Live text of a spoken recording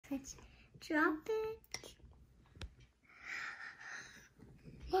Drop it.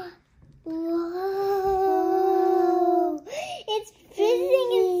 Whoa! It's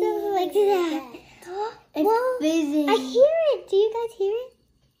fizzing and stuff like that. It's fizzing. I hear it. Do you guys hear it?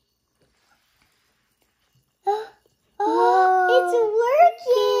 Oh, it's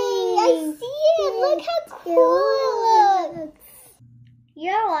working. I see it. Look how cool it looks.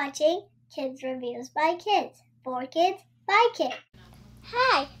 You're watching Kids Reviews by Kids. For kids, by kids.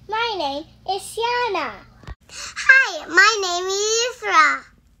 Hi, my name is Siyana. Hi, my name is Yusra.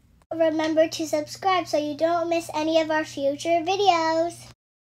 Remember to subscribe so you don't miss any of our future videos.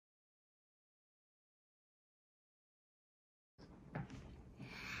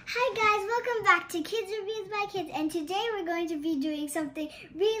 Hi guys, welcome back to Kids Reviews by Kids, and today we're going to be doing something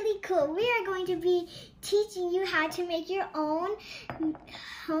really cool. We are going to be teaching you how to make your own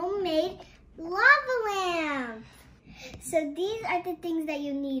homemade lava lamp. So these are the things that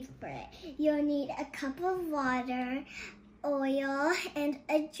you need for it. You'll need a cup of water, oil, and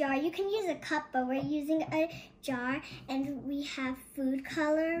a jar. You can use a cup, but we're using a jar. And we have food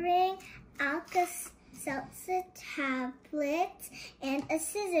coloring, Alka-Seltzer tablets, and a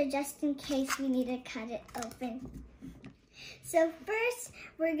scissor just in case we need to cut it open. So first,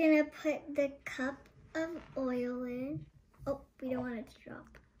 we're gonna put the cup of oil in. Oh, we don't want it to drop.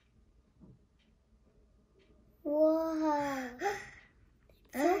 Whoa,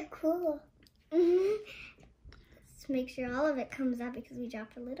 so cool. Let's make sure all of it comes out because we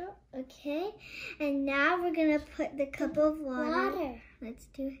dropped a little. Okay, and now we're gonna put the cup of water. Let's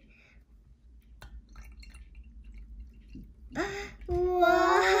do it.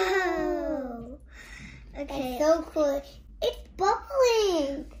 Whoa! Okay, that's so cool. It's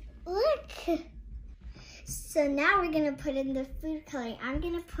bubbling. Look. So now we're gonna put in the food coloring. I'm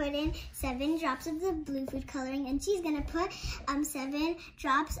gonna put in 7 drops of the blue food coloring, and she's gonna put 7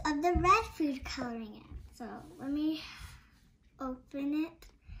 drops of the red food coloring in. So let me open it.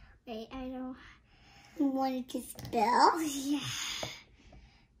 Wait, I don't want it to spill. Yeah.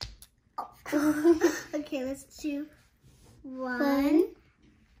 Oh. Okay, let's do 1,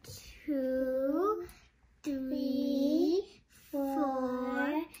 2, 3,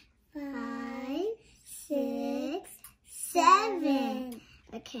 4, 5, 6, 7.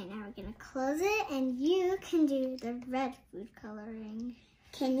 Okay, now we're gonna close it, and you can do the red food coloring.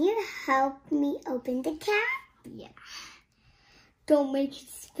 Can you help me open the cap? Yeah. Don't make it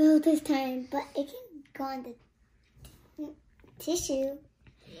spill this time, but it can go on the tissue.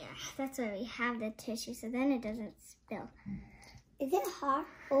 Yeah, that's why we have the tissue, so then it doesn't spill. Is it hot?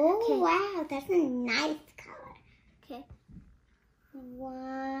 Oh, okay. Wow, that's a nice color. Okay.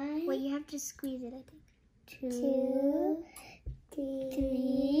 1. Wait, you have to squeeze it, I think. 2,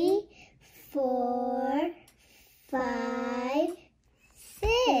 3, 4, 5,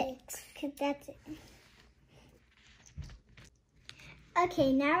 6. Okay, that's it.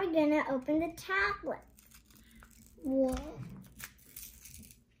 Okay, now we're gonna open the tablet. Whoa.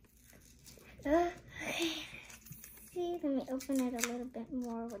 Okay. See, let me open it a little bit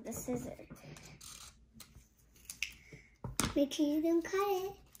more with the scissors. Make sure you don't cut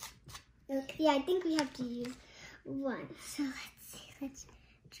it. Okay. Yeah, I think we have to use 1. So let's see. Let's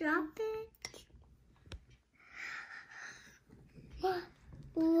drop it.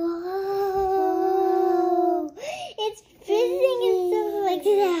 Whoa! It's fizzing and stuff like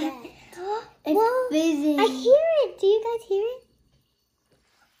that. It's fizzing. I hear it. Do you guys hear it?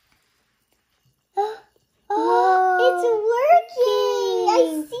 Oh, it's working. I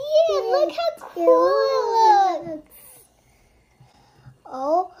see it. Look how cool it looks.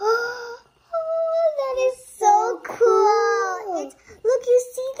 Oh, that is so cool. Look, you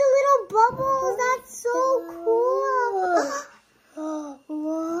see the little bubbles. That's so cool.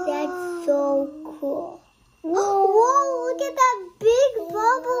 Whoa. That's so cool. Whoa, look at that big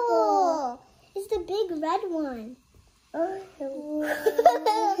bubble. It's the big red one. Whoa.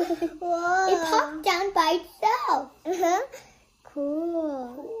 It popped down by itself.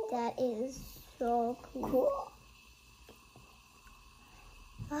 Cool. That is so cool.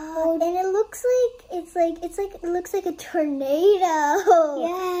 Oh, and it looks like it looks like a tornado.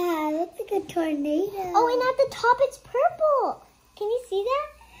 Yeah, it looks like a tornado. Oh, and at the top it's purple. Can you see that?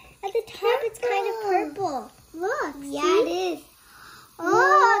 At the top it's kind of purple. Look. Yeah, see? It is.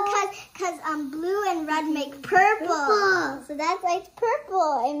 Oh, cause blue and red make purple. So that's why it's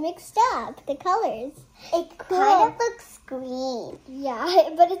purple and mixed up the colors. It kind of looks green.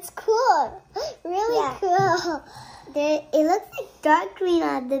 Yeah, but it's cool. Really cool. It looks like dark green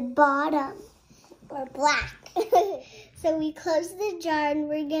at the bottom, or black. So we close the jar, and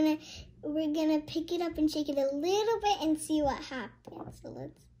we're gonna pick it up and shake it a little bit and see what happens. So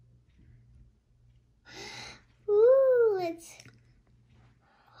let's. tablets.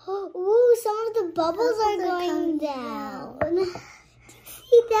 Ooh, some of the bubbles are going down.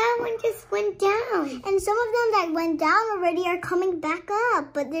 See, that one just went down. And some of them that went down already are coming back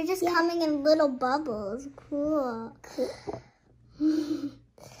up, but they're just coming in little bubbles. Cool.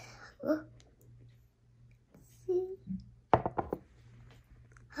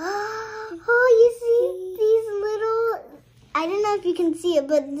 Oh, you see these little, I don't know if you can see it,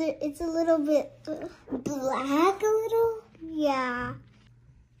 but it's a little bit black, a little. Yeah.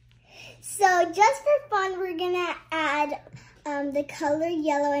 So just for fun, we're gonna add the color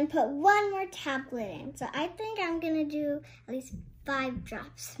yellow and put one more tablet in. So I think I'm gonna do at least 5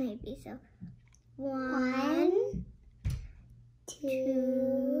 drops maybe. So 1,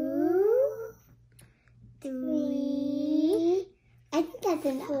 2, 3, I think that's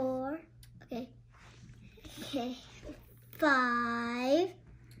enough. 4, okay, 5,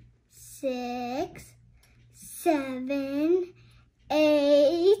 6, 7,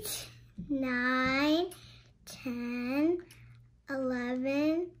 8, 9, 10,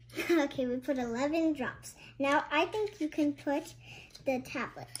 11. Okay, we put 11 drops. Now I think you can put the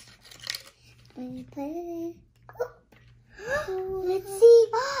tablet. When you put it in. Oh, let's see.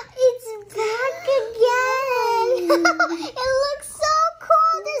 It's back again. It looks so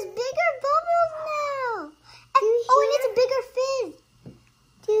cool. There's bigger bubbles now. And it's a bigger fizz.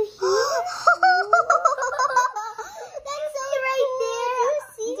 Do you hear? That's so right there.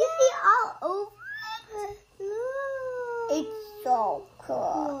 Do you see all over it? It's so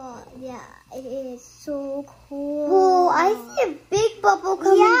cool. Yeah, it is so cool. Oh, I see a big bubble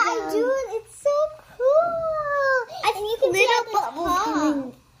coming down. Yeah, I do. It's so cool. And you can see at the top.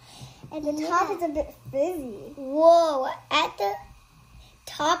 At the top, it's a bit fizzy. Whoa, at the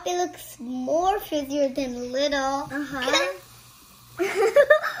top, it looks more fizzier than little.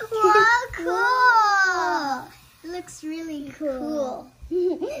 Wow, cool. It looks really cool.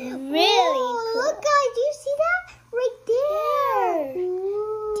 Really cool. Look, guys, do you see that? Right there.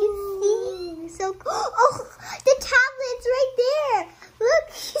 Ooh. Do you see? So cool. Oh, the tablet's right there. Look,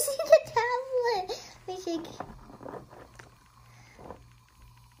 you see the tablet. Let me shake.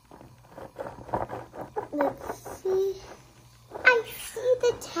 Let's see. I see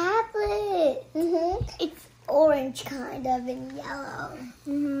the tablet. It's orange kind of and yellow.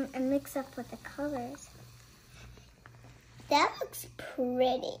 And mix up with the colors. That looks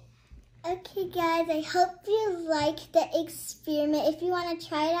pretty. Okay, guys, I hope you liked the experiment. If you want to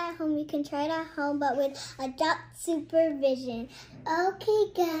try it at home, you can try it at home, but with adult supervision.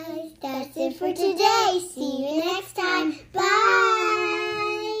 Okay, guys, that's it for today. See you next time.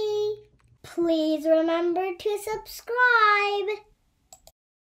 Bye. Please remember to subscribe.